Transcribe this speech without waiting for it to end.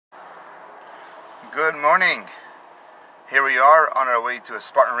Good morning. Here we are on our way to a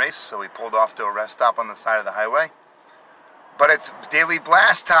Spartan race, so we pulled off to a rest stop on the side of the highway. But it's daily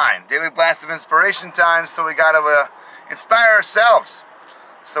blast time, daily blast of inspiration time, so we got to inspire ourselves.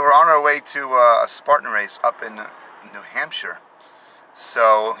 So we're on our way to a Spartan race up in New Hampshire.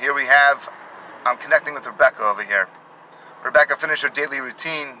 So here we have, I'm connecting with Rebecca over here. Rebecca finished her daily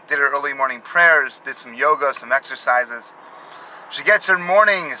routine, did her early morning prayers, did some yoga, some exercises. She gets her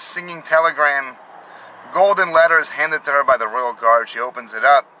morning singing telegram, golden letters handed to her by the Royal Guard. She opens it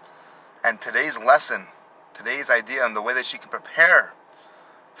up, and today's lesson, today's idea on the way that she can prepare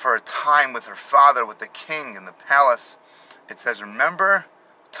for a time with her father, with the king in the palace, it says, remember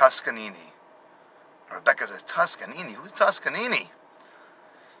Toscanini. And Rebecca says, Toscanini? Who's Toscanini?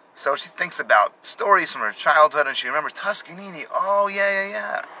 So she thinks about stories from her childhood, and she remembers Toscanini. Oh,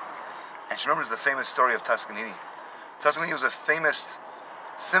 yeah. And she remembers the famous story of Toscanini. Toscanini was a famous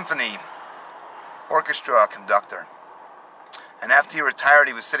symphony orchestra conductor. And after he retired,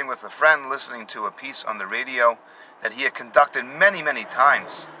 he was sitting with a friend listening to a piece on the radio that he had conducted many, many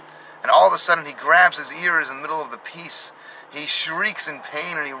times. And all of a sudden, he grabs his ears in the middle of the piece. He shrieks in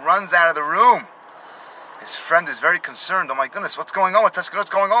pain, and he runs out of the room. His friend is very concerned. Oh my goodness, what's going on with Toscanini? What's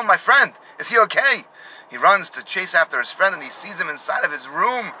going on, my friend? Is he okay? He runs to chase after his friend, and he sees him inside of his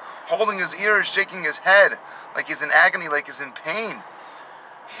room, holding his ears, shaking his head, like he's in agony, like he's in pain.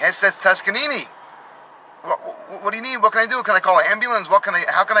 He says, Toscanini, what do you need? What can I do? Can I call an ambulance? How can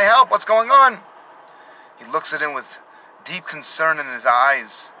I help? What's going on? He looks at him with deep concern in his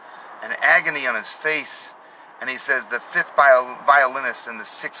eyes and agony on his face, and he says, the fifth violinist in the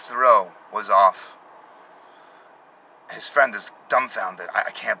sixth row was off. His friend is dumbfounded. I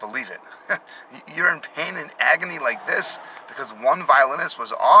can't believe it. You're in pain and agony like this because one violinist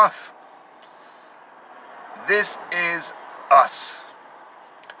was off? This is us.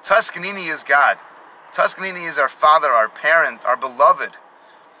 Toscanini is God. Toscanini is our Father, our parent, our beloved.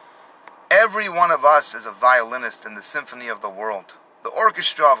 Every one of us is a violinist in the symphony of the world, the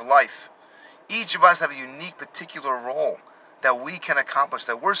orchestra of life. Each of us have a unique particular role that we can accomplish,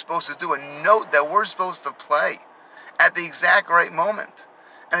 that we're supposed to do, a note that we're supposed to play at the exact right moment.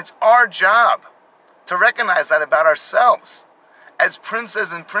 And it's our job to recognize that about ourselves. As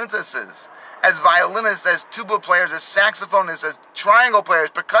princes and princesses, as violinists, as tuba players, as saxophonists, as triangle players,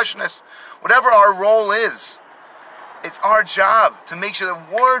 percussionists, whatever our role is, it's our job to make sure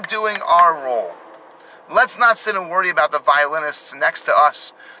that we're doing our role. Let's not sit and worry about the violinists next to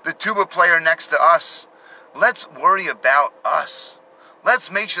us, the tuba player next to us. Let's worry about us.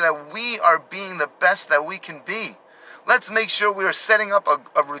 Let's make sure that we are being the best that we can be. Let's make sure we are setting up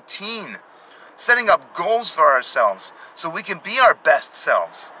a routine, setting up goals for ourselves so we can be our best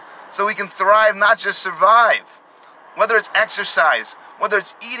selves, so we can thrive, not just survive. Whether it's exercise, whether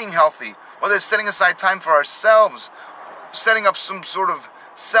it's eating healthy, whether it's setting aside time for ourselves, setting up some sort of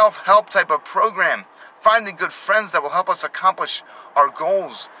self-help type of program, finding good friends that will help us accomplish our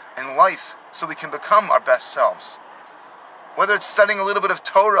goals in life so we can become our best selves. Whether it's studying a little bit of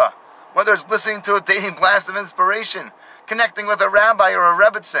Torah, whether it's listening to a daily blast of inspiration, connecting with a rabbi or a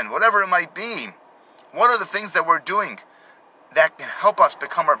rebbitzin, whatever it might be, what are the things that we're doing that can help us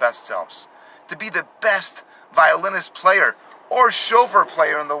become our best selves? To be the best violinist player or chauffeur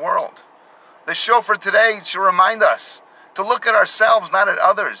player in the world. The chauffeur today should remind us to look at ourselves, not at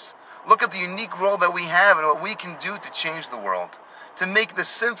others. Look at the unique role that we have and what we can do to change the world. To make the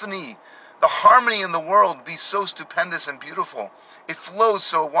symphony, the harmony in the world be so stupendous and beautiful. It flows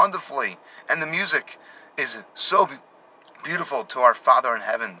so wonderfully, and the music is so beautiful to our Father in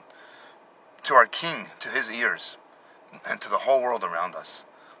heaven, to our King, to his ears, and to the whole world around us.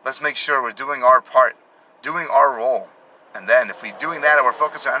 Let's make sure we're doing our part, doing our role, and then if we're doing that and we're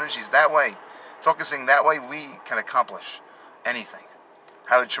focusing our energies that way, focusing that way, we can accomplish anything.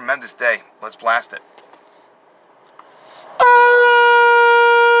 Have a tremendous day. Let's blast it.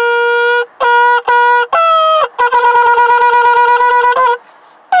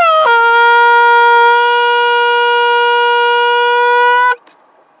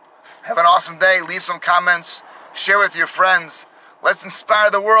 Have an awesome day. Leave some comments. Share with your friends. Let's inspire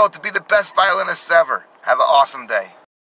the world to be the best violinists ever. Have an awesome day.